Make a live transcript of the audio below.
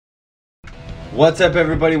What's up,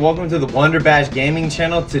 everybody? Welcome to the WonderBASH gaming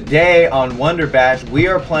channel. Today on WonderBASH, we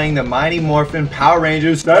are playing the Mighty Morphin Power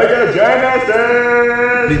Rangers SEGA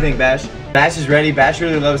Genesis! What do you think, Bash? Bash is ready. Bash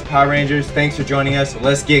really loves Power Rangers. Thanks for joining us.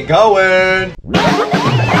 Let's get going!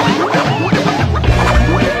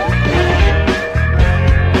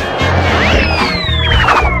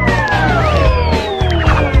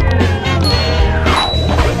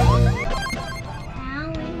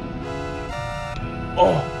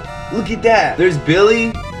 Oh! Look at that! There's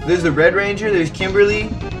Billy, there's the Red Ranger, there's Kimberly,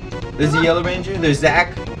 there's the Yellow Ranger, there's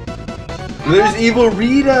Zach, there's Evil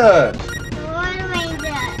Rita!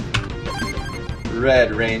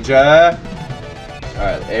 Red Ranger.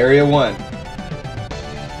 Alright, Area 1.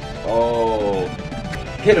 Oh.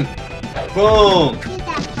 Hit him! Boom!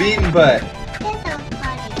 Beaten butt.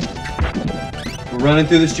 We're running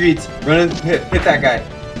through the streets. Hit that guy.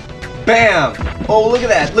 Bam! Oh, look at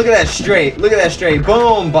that. Look at that straight. Look at that straight.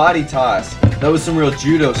 Boom! Body toss. That was some real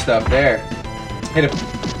judo stuff there. Hit him.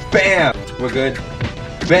 Bam! We're good.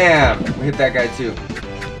 Bam! We hit that guy too.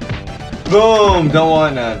 Boom! Don't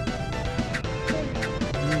want none.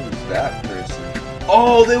 Who's that person?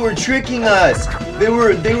 Oh, they were tricking us. They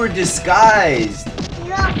were disguised.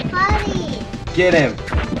 You're funny. Get him.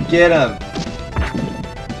 Get him.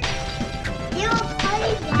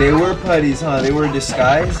 They were putties, huh? They were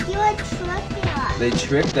disguised? They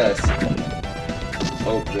tricked us.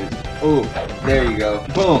 Oh, there you go.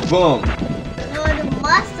 Boom, boom. The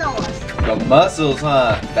muscles. The muscles,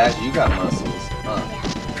 huh? Bash, you got muscles,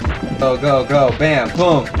 huh? Go, go, go. Bam,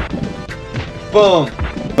 boom. Boom,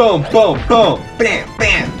 boom, boom, boom. Bam,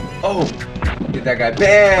 bam. Oh, get that guy.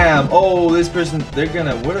 Bam. Oh, this person,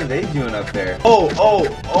 what are they doing up there? Oh,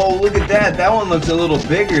 look at that. That one looks a little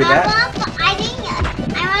bigger.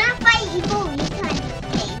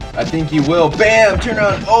 I think you will. Bam! Turn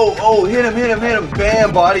around. Oh, hit him.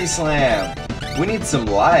 Bam! Body slam. We need some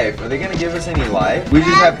life. Are they gonna give us any life? We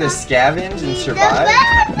just have to scavenge and survive. The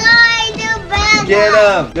bad guy. Get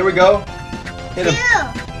him! There we go. Hit him.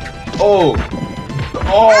 Oh!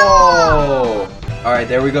 Alright,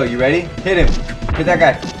 there we go. You ready? Hit him. Hit that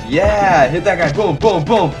guy. Yeah! Hit that guy. Boom, boom,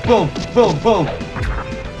 boom, boom, boom, boom.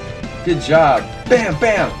 Good job. Bam,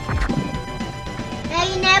 bam. Now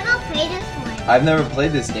you never played this one. I've never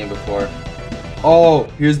played this game before. Oh,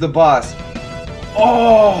 here's the boss.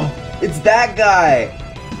 Oh, it's that guy.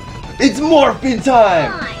 It's Morphin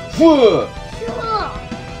time. Sure.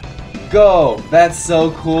 Go. That's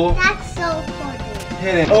so cool. That's so cool, dude.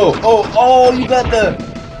 Hit him. Oh, you got the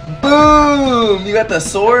boom. You got the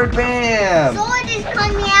sword. Bam. Sword is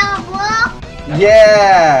coming out, bro.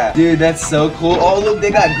 Yeah. Dude, that's so cool. Oh, look,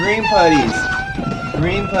 they got green putties.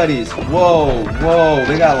 Green putties. Whoa.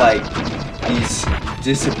 They got like these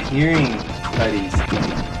disappearing putties.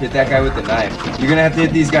 Hit that guy with the knife. You're gonna have to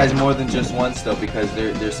hit these guys more than just once though, because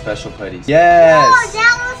they're special putties. Yes! Oh,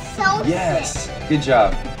 that was so sick. Good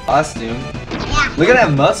job. Costume. Yeah. Look at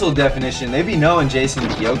that muscle definition. They be knowing Jason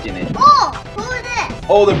be yoking it. Oh, who is this?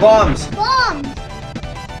 Oh, they're bombs. Bombs.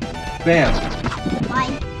 Bam.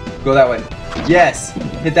 Bye. Go that way. Yes.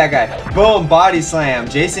 Hit that guy. Boom. Body slam.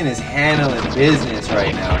 Jason is handling business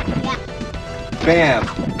right now. Yeah. Bam.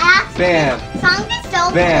 Bam. The song is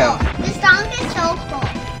so Bam. cool. The song is so cool.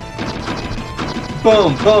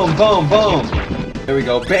 Boom, boom, boom, boom. There we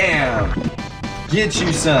go. Bam. Get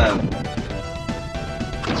you some.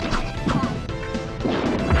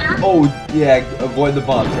 Oh, yeah. Avoid the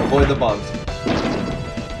bombs. Avoid the bombs.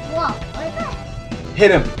 Whoa. What is that?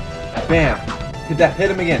 Hit him. Bam. Hit that. Hit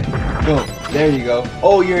him again. Boom. There you go.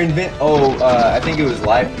 Oh, you're I think it was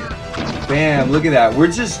life. Bam, look at that. We're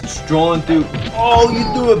just strolling through. Oh, you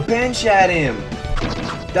threw a bench at him.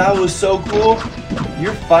 That was so cool.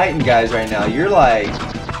 You're fighting guys right now. You're like,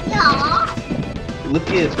 Yeah. look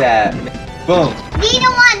at that. Boom. They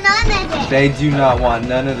don't want none of it. They do not want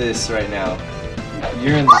none of this right now.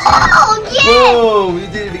 You're in the Oh, yeah. Boom, you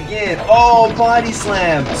did it again. Oh, body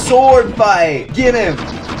slam. Sword fight. Get him.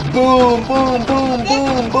 Boom, boom, boom,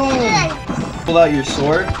 boom, boom. Pull out your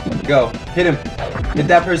sword. Go. Hit him. Hit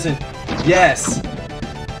that person. Yes.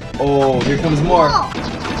 Oh, here comes more.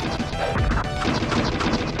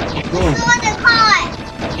 Boom.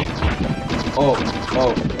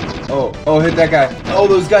 Oh, hit that guy. Oh,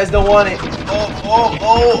 those guys don't want it.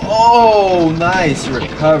 Oh, nice.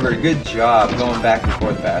 Recovered. Good job going back and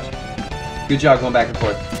forth, Bash. Good job going back and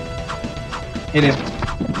forth. Hit him.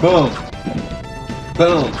 Boom.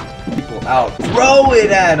 Boom. People out. Throw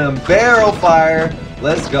it at him. Barrel fire.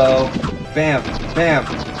 Let's go. Bam. Bam.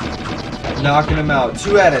 Knocking him out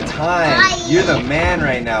 2 at a time. You're the man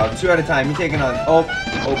right now. 2 at a time. You're taking on. Oh,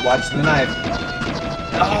 watch the knife.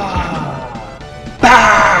 Ah.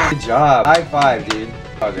 Bah! Good job. High five, dude.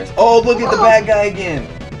 Progress. Oh, look at the bad guy again.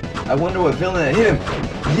 I wonder what villain that hit him.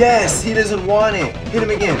 Yes, he doesn't want it. Hit him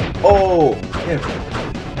again. Oh, hit him.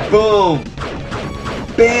 Boom.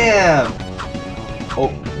 Bam.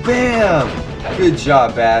 Oh, bam. Good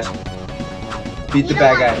job, Bash. Beat the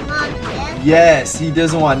bad guy. Yes, he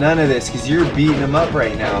doesn't want none of this because you're beating him up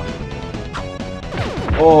right now.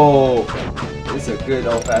 Oh, it's a good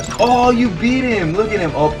old-fashioned. Oh, you beat him. Look at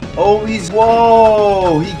him. Oh, he's.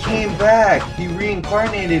 Whoa, he came back. He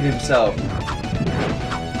reincarnated himself.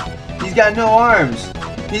 He's got no arms.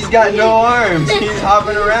 He's got no arms. He's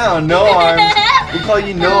hopping around. No arms. We call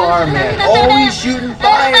you no arm man. Oh, he's shooting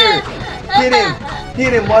fire. Hit him.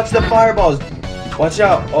 Hit him. Watch the fireballs. Watch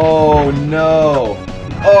out. Oh, no.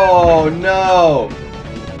 Oh, no.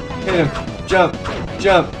 Hit him. Jump.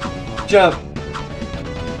 Jump. Jump.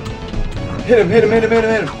 Hit him. Hit him. Hit him. Hit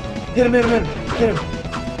him. Hit him. Hit him. Hit him.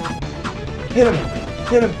 Hit him.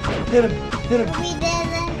 Hit him. Hit him. Hit him.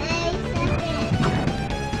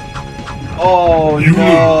 Oh,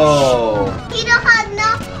 no. He don't have no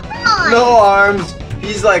arms. No arms.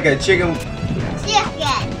 He's like a chicken.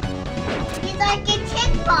 Chicken. He's like a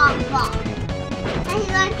chicken ball. And he's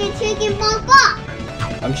like a chicken ball.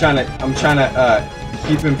 I'm trying to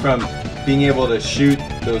keep him from being able to shoot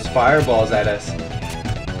those fireballs at us.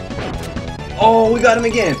 Oh, we got him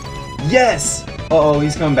again. Yes. Uh oh,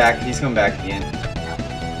 he's coming back. He's coming back again.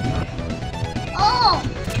 Oh,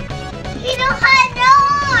 he don't have no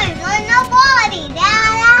arms or no body,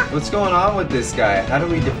 Dada. What's going on with this guy? How do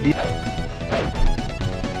we defeat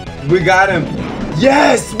him? We got him.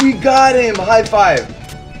 Yes, we got him. High five.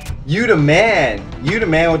 You the man. You the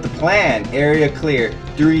man with the plan. Area clear.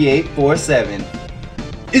 3847.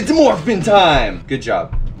 It's morphin time. Good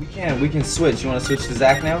job. We can switch. You want to switch to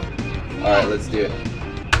Zach now? All right, let's do it.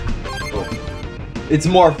 Oh. It's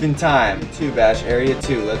morphin time. 2 Bash. Area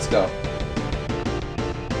 2. Let's go.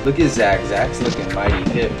 Look at Zach. Zach's looking mighty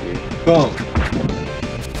hip, dude. Boom.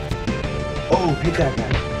 Oh, hit that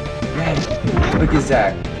guy. Man. Look at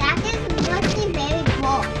Zach. Zach is looking very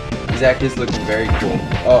cool. Zach is looking very cool.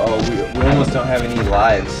 Uh-oh, we almost don't have any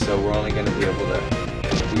lives, so we're only gonna be able to.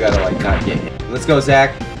 We gotta like not get hit. Let's go,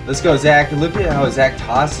 Zach. Let's go, Zach. Look at how Zach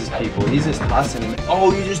tosses people. He's just tossing him.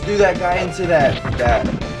 Oh, you just threw that guy into that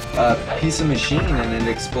piece of machine and it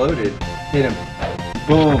exploded. Hit him.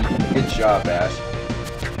 Boom. Good job, Ash.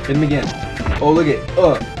 Hit him again. Oh, look at.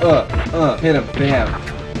 Hit him. Bam.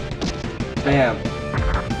 Bam.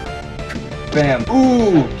 Bam.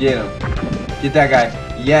 Ooh, get him. Get that guy.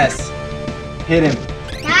 Yes. Hit him.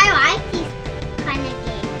 I like these kind of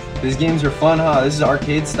games. These games are fun, huh? This is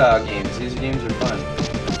arcade style games. These games are fun.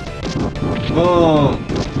 Boom.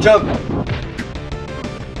 Jump.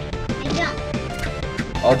 I jump.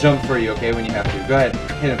 I'll jump for you, okay, when you have to. Go ahead.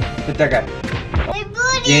 Hit him. Hit that guy. They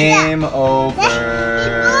bullied Game them. over. They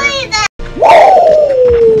bullied them.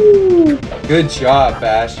 Woo! Good job,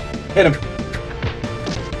 Bash. Hit him.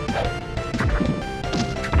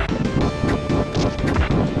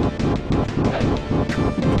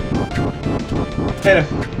 Hit him.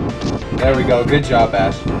 There we go. Good job,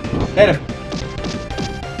 Bash. Hit him.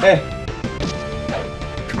 Hey.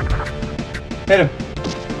 Hit him.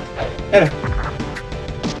 Hit him.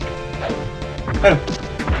 Hit him.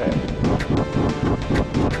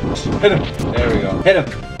 Hit him. There we go. Hit him.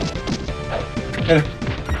 Hit him.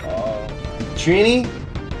 Oh. Trini?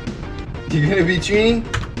 You gonna be Trini?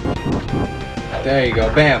 There you go.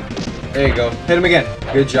 Bam. There you go. Hit him again.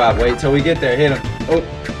 Good job. Wait till we get there. Hit him. Oh.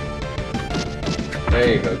 There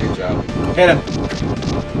you go. Good job. Hit him.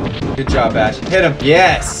 Good job, Ash. Hit him.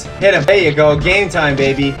 Yes. Hit him. There you go. Game time,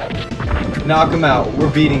 baby. Knock him out. We're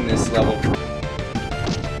beating this level.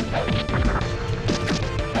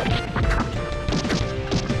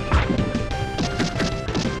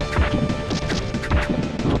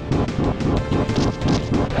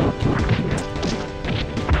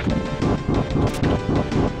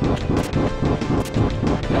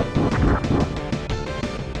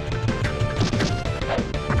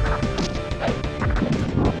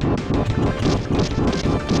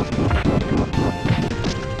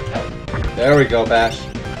 There we go, Bash.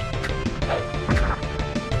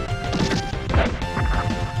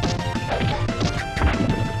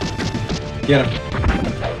 Get him.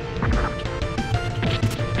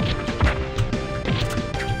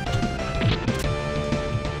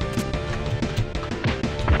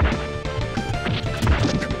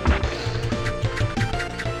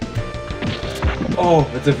 Oh,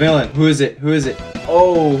 it's a villain. Who is it? Who is it?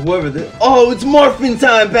 Oh, whoever this. Oh, it's morphin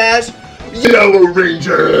time, Bash. Yellow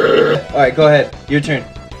Ranger! Alright, go ahead. Your turn.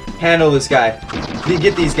 Handle this guy.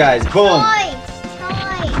 Get these guys. Boom.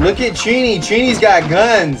 Toys. Look at Trini. Trini's got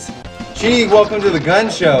guns. Trini, welcome to the gun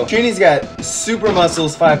show. Trini's got super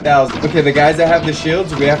muscles 5,000. Okay, the guys that have the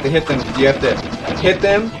shields, we have to hit them. You have to hit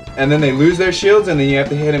them, and then they lose their shields, and then you have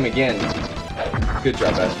to hit them again. Good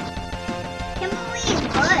job, Ash.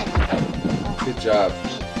 Good job.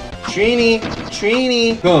 Trini.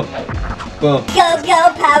 Boom. Boom.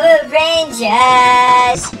 Go, Power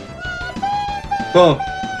Rangers! Boom.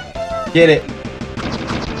 Get it.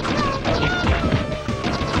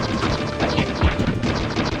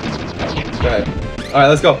 Go ahead. Alright,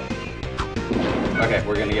 let's go. Okay,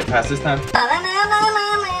 we're gonna get past this time.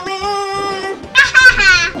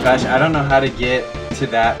 Gosh, I don't know how to get to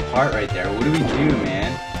that part right there. What do we do,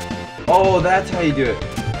 man? Oh, that's how you do it.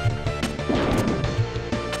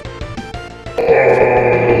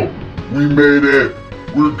 Oh, we made it.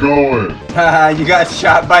 We're going. Haha, you got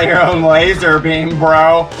shot by your own laser beam,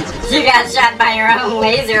 bro. You got shot by your own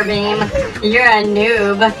laser beam. You're a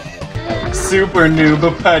noob. Super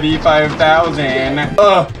noob putty 5,000.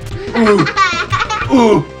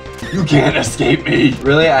 Ooh, you can't escape me.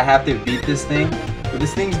 Really, I have to beat this thing? But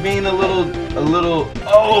this thing's being a little,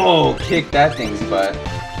 oh, kick that thing's butt.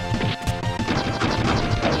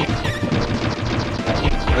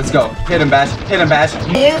 Let's go. Hit him, Bash.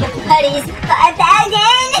 Noob putties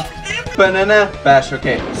 5,000. Banana. Bash,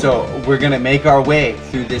 okay. So, we're gonna make our way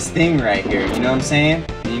through this thing right here. You know what I'm saying?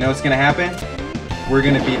 You know what's gonna happen? We're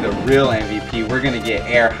gonna be the real MVP. We're gonna get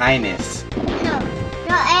Air Highness. No,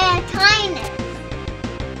 Air Highness.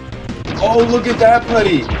 Oh, look at that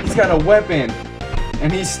putty. He's got a weapon.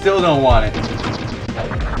 And he still don't want it.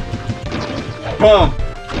 Boom.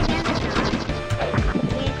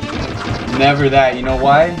 Never that. You know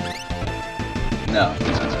why? No.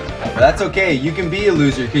 But that's okay. You can be a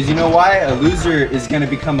loser. Because you know why? A loser is going to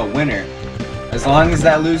become a winner. As long as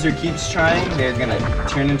that loser keeps trying, they're going to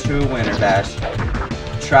turn into a winner, Bash.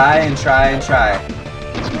 Try and try and try.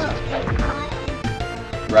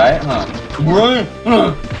 Right? Huh? Right?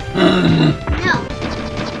 No.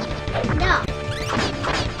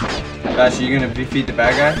 Bash, are you going to defeat the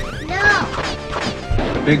bad guy?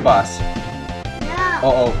 No. The big boss. No.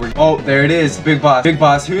 Oh, there it is. Big boss. Big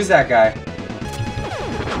boss. Who's that guy?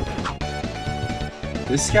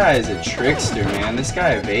 This guy is a trickster, man. This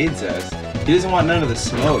guy evades us. He doesn't want none of the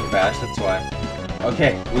smoke, Bash. That's why.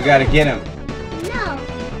 Okay, we gotta get him. No.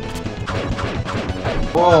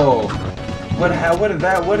 Whoa. What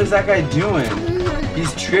is that guy doing?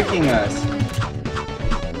 He's tricking us.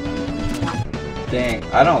 Dang,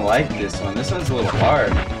 I don't like this one. This one's a little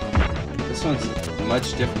hard. This one's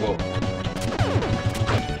much difficult.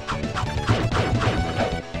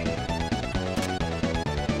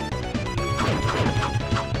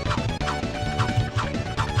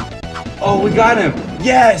 Oh, we got him!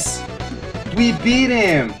 Yes! We beat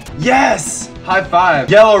him! Yes! High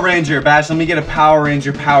five. Yellow Ranger, Bash, let me get a Power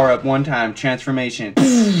Ranger power up one time. Transformation.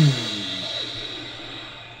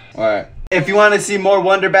 Alright. If you want to see more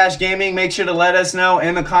WonderBASH gaming, make sure to let us know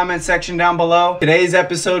in the comment section down below. Today's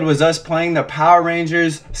episode was us playing the Power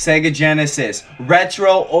Rangers Sega Genesis.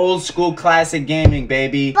 Retro, old school, classic gaming,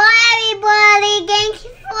 baby. Bye, everybody. Thank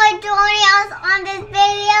you for joining us on this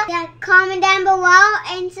video. Yeah, comment down below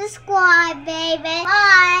and subscribe, baby.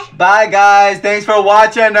 Bye. Bye, guys. Thanks for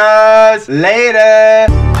watching us. Later.